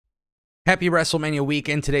Happy WrestleMania week.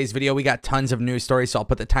 In today's video, we got tons of news stories, so I'll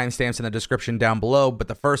put the timestamps in the description down below. But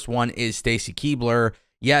the first one is Stacy Keibler.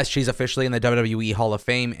 Yes, she's officially in the WWE Hall of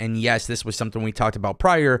Fame. And yes, this was something we talked about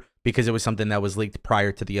prior because it was something that was leaked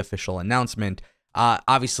prior to the official announcement.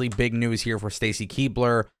 Obviously, big news here for Stacy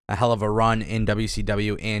Keibler. A hell of a run in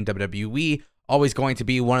WCW and WWE. Always going to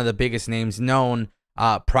be one of the biggest names known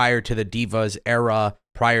prior to the Divas era,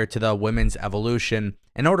 prior to the Women's Evolution.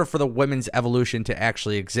 In order for the Women's Evolution to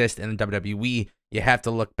actually exist in the WWE, you have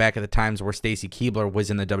to look back at the times where Stacy Keibler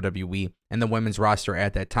was in the WWE and the women's roster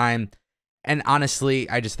at that time. And honestly,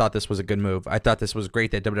 I just thought this was a good move. I thought this was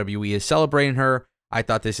great that WWE is celebrating her. I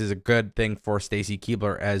thought this is a good thing for Stacy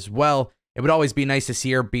Keibler as well. It would always be nice to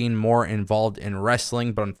see her being more involved in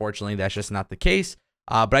wrestling, but unfortunately, that's just not the case.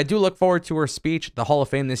 But I do look forward to her speech. The Hall of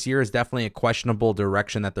Fame this year is definitely a questionable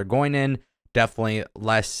direction that they're going in. Definitely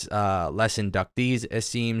less inductees, it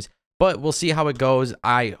seems. But we'll see how it goes.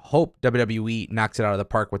 I hope WWE knocks it out of the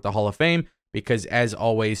park with the Hall of Fame because, as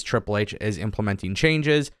always, Triple H is implementing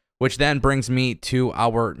changes, which then brings me to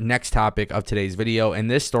our next topic of today's video.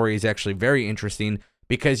 And this story is actually very interesting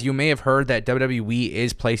because you may have heard that WWE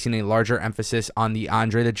is placing a larger emphasis on the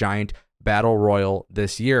Andre the Giant Battle Royal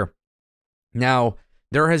this year. Now,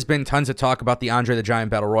 there has been tons of talk about the Andre the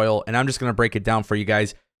Giant Battle Royal, and I'm just going to break it down for you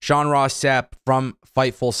guys. Sean Ross Sapp from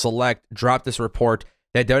Fightful Select dropped this report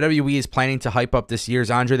that WWE is planning to hype up this year's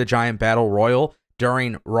Andre the Giant Battle Royal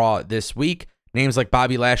during Raw this week. Names like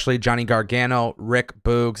Bobby Lashley, Johnny Gargano, Rick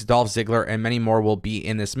Boogs, Dolph Ziggler, and many more will be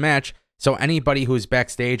in this match. So anybody who's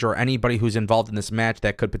backstage or anybody who's involved in this match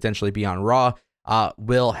that could potentially be on Raw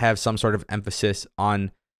will have some sort of emphasis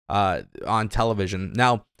on television.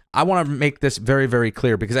 Now, I want to make this very, very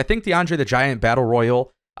clear because I think the Andre the Giant Battle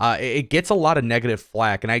Royal it gets a lot of negative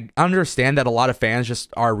flack, and I understand that a lot of fans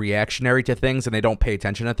just are reactionary to things and they don't pay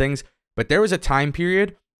attention to things, but there was a time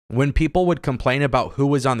period when people would complain about who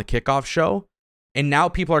was on the kickoff show, and now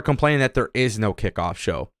people are complaining that there is no kickoff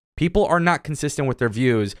show. People are not consistent with their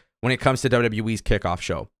views when it comes to WWE's kickoff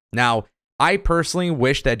show. Now, I personally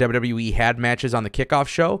wish that WWE had matches on the kickoff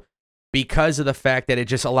show because of the fact that it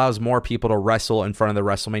just allows more people to wrestle in front of the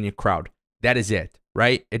WrestleMania crowd. That is it,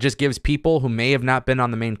 right? It just gives people who may have not been on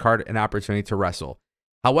the main card an opportunity to wrestle.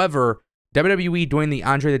 However, WWE doing the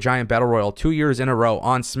Andre the Giant Battle Royal 2 years in a row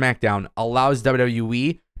on SmackDown allows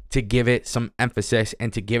WWE to give it some emphasis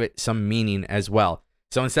and to give it some meaning as well.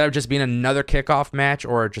 So instead of just being another kickoff match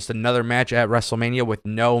or just another match at WrestleMania with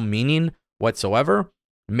no meaning whatsoever,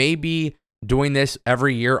 maybe doing this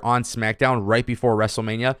every year on SmackDown right before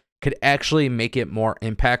WrestleMania could actually make it more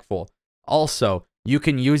impactful. Also, you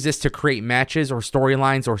can use this to create matches or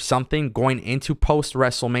storylines or something going into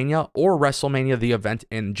post-WrestleMania or WrestleMania, the event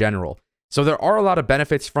in general. So there are a lot of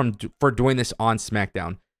benefits for doing this on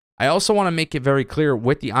SmackDown. I also want to make it very clear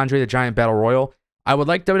with the Andre the Giant Battle Royal, I would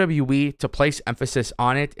like WWE to place emphasis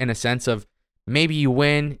on it in a sense of maybe you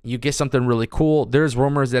win, you get something really cool. There's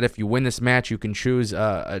rumors that if you win this match, you can choose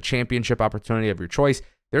a championship opportunity of your choice.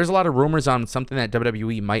 There's a lot of rumors on something that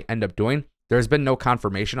WWE might end up doing. There's been no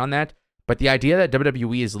confirmation on that. But the idea that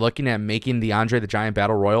WWE is looking at making the Andre the Giant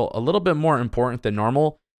Battle Royal a little bit more important than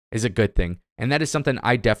normal is a good thing. And that is something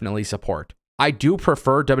I definitely support. I do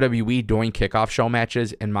prefer WWE doing kickoff show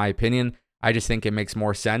matches, in my opinion. I just think it makes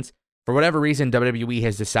more sense. For whatever reason, WWE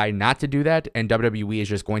has decided not to do that, and WWE is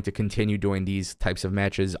just going to continue doing these types of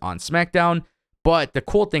matches on SmackDown. But the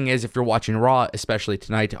cool thing is, if you're watching Raw, especially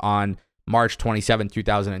tonight on March 27,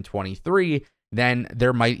 2023, then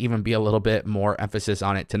there might even be a little bit more emphasis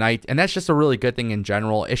on it tonight. And that's just a really good thing in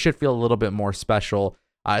general. It should feel a little bit more special,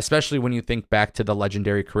 especially when you think back to the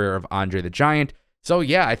legendary career of Andre the Giant. So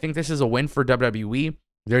yeah, I think this is a win for WWE.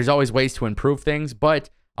 There's always ways to improve things, but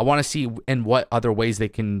I want to see in what other ways they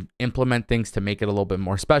can implement things to make it a little bit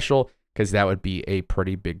more special, because that would be a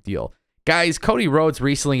pretty big deal. Guys, Cody Rhodes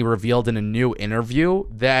recently revealed in a new interview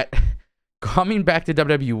that coming back to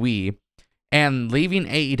WWE and leaving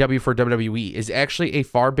AEW for WWE is actually a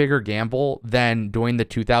far bigger gamble than doing the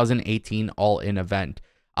 2018 All-In event.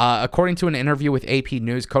 According to an interview with AP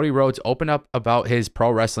News, Cody Rhodes opened up about his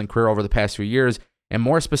pro wrestling career over the past few years, and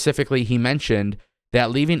more specifically, he mentioned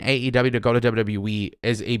that leaving AEW to go to WWE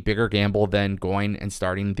is a bigger gamble than going and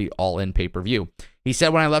starting the All-In pay-per-view. He said,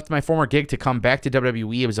 when I left my former gig to come back to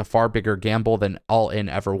WWE, it was a far bigger gamble than All-In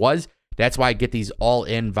ever was. That's why I get these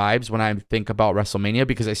All-In vibes when I think about WrestleMania,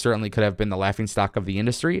 because I certainly could have been the laughingstock of the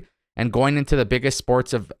industry. And going into the biggest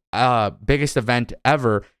biggest event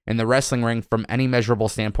ever in the wrestling ring from any measurable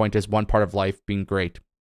standpoint is one part of life being great,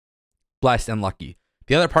 blessed, and lucky.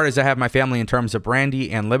 The other part is I have my family in terms of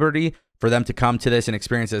Brandy and Liberty. For them to come to this and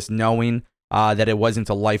experience this knowing that it wasn't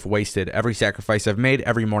a life wasted. Every sacrifice I've made,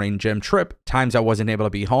 every morning gym trip, times I wasn't able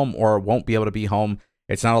to be home or won't be able to be home,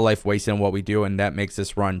 it's not a life wasted in what we do, and that makes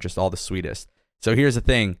this run just all the sweetest. So here's the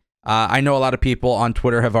thing. I know a lot of people on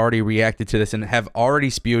Twitter have already reacted to this and have already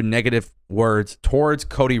spewed negative words towards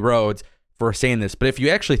Cody Rhodes for saying this. But if you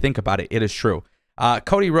actually think about it, it is true.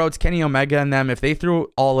 Cody Rhodes, Kenny Omega, and them, if they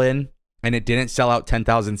threw all in and it didn't sell out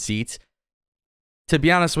 10,000 seats, to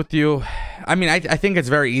be honest with you, I mean, I think it's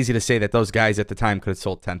very easy to say that those guys at the time could have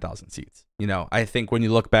sold 10,000 seats. You know, I think when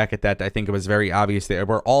you look back at that, I think it was very obvious they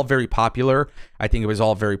were all very popular. I think it was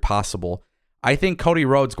all very possible. I think Cody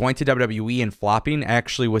Rhodes going to WWE and flopping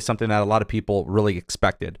actually was something that a lot of people really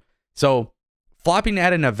expected. So flopping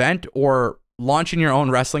at an event or launching your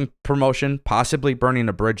own wrestling promotion, possibly burning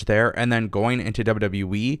a bridge there, and then going into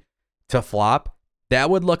WWE to flop, that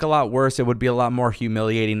would look a lot worse. It would be a lot more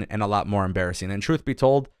humiliating and a lot more embarrassing. And truth be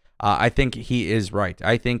told, I think he is right.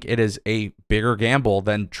 I think it is a bigger gamble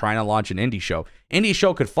than trying to launch an indie show. Indie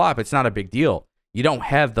show could flop. It's not a big deal. You don't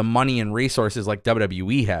have the money and resources like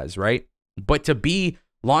WWE has, right? But to be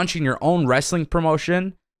launching your own wrestling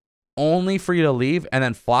promotion only for you to leave and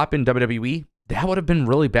then flop in WWE, that would have been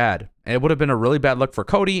really bad. It would have been a really bad look for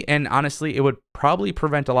Cody. And honestly, it would probably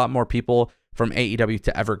prevent a lot more people from AEW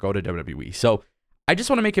to ever go to WWE. So I just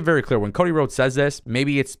want to make it very clear when Cody Rhodes says this,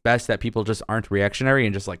 maybe it's best that people just aren't reactionary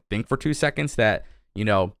and just like think for 2 seconds that, you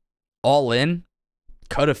know, All In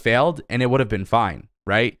could have failed and it would have been fine,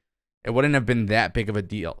 right? It wouldn't have been that big of a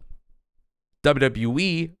deal.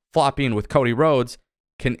 WWE flopping with Cody Rhodes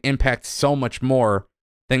can impact so much more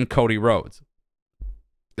than Cody Rhodes.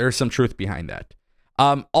 There's some truth behind that.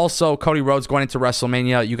 Also, Cody Rhodes going into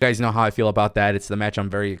WrestleMania. You guys know how I feel about that. It's the match I'm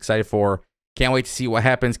very excited for. Can't wait to see what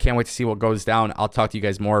happens. Can't wait to see what goes down. I'll talk to you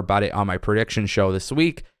guys more about it on my prediction show this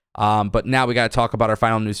week. But now we got to talk about our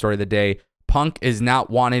final news story of the day. Punk is not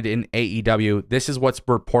wanted in AEW. This is what's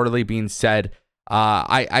reportedly being said.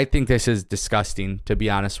 I think this is disgusting, to be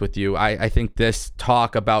honest with you. I think this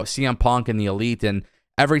talk about CM Punk and the Elite and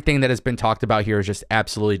everything that has been talked about here is just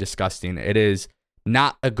absolutely disgusting. It is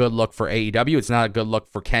not a good look for AEW. It's not a good look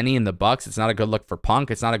for Kenny and the Bucks. It's not a good look for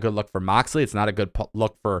Punk. It's not a good look for Moxley. It's not a good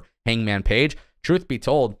look for Hangman Page. Truth be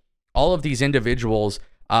told, all of these individuals,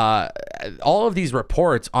 all of these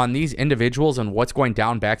reports on these individuals and what's going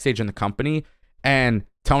down backstage in the company, and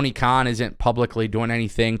Tony Khan isn't publicly doing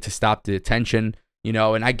anything to stop the attention, you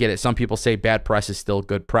know, and I get it. Some people say bad press is still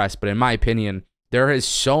good press, but in my opinion, there is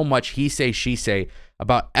so much he say, she say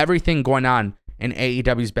about everything going on in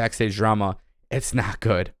AEW's backstage drama. It's not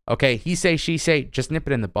good. Okay. He say, she say, just nip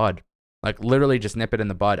it in the bud. Like literally just nip it in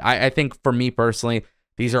the bud. I think for me personally,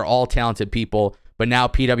 these are all talented people, but now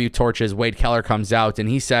PW Torches, Wade Keller comes out and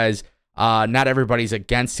he says, not everybody's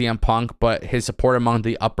against CM Punk, but his support among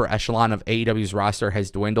the upper echelon of AEW's roster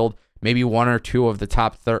has dwindled. Maybe one or two of the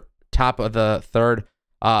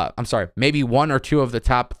maybe one or two of the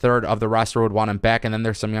top third of the roster would want him back. And then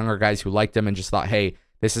there's some younger guys who liked him and just thought, hey,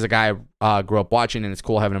 this is a guy I grew up watching and it's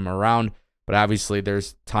cool having him around. But obviously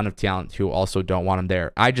there's a ton of talent who also don't want him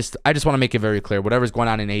there. I just want to make it very clear. Whatever's going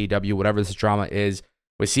on in AEW, whatever this drama is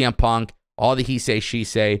with CM Punk, all the he say, she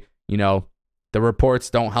say, you know, the reports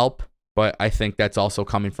don't help. But I think that's also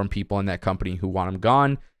coming from people in that company who want him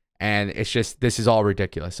gone. And it's just, this is all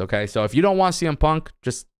ridiculous. Okay. So if you don't want CM Punk,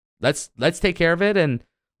 just let's take care of it and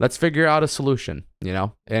let's figure out a solution, you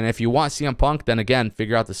know? And if you want CM Punk, then again,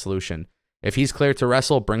 figure out the solution. If he's cleared to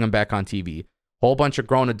wrestle, bring him back on TV. Whole bunch of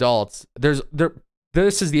grown adults. This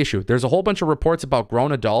is the issue. There's a whole bunch of reports about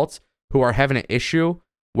grown adults who are having an issue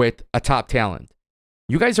with a top talent.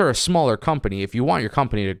 You guys are a smaller company. If you want your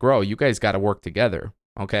company to grow, you guys got to work together.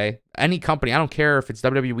 Okay? Any company, I don't care if it's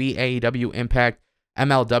WWE, AEW, Impact,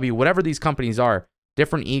 MLW, whatever these companies are,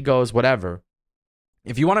 different egos, whatever.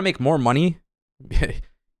 If you want to make more money,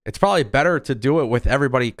 it's probably better to do it with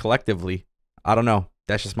everybody collectively. I don't know.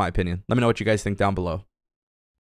 That's just my opinion. Let me know what you guys think down below.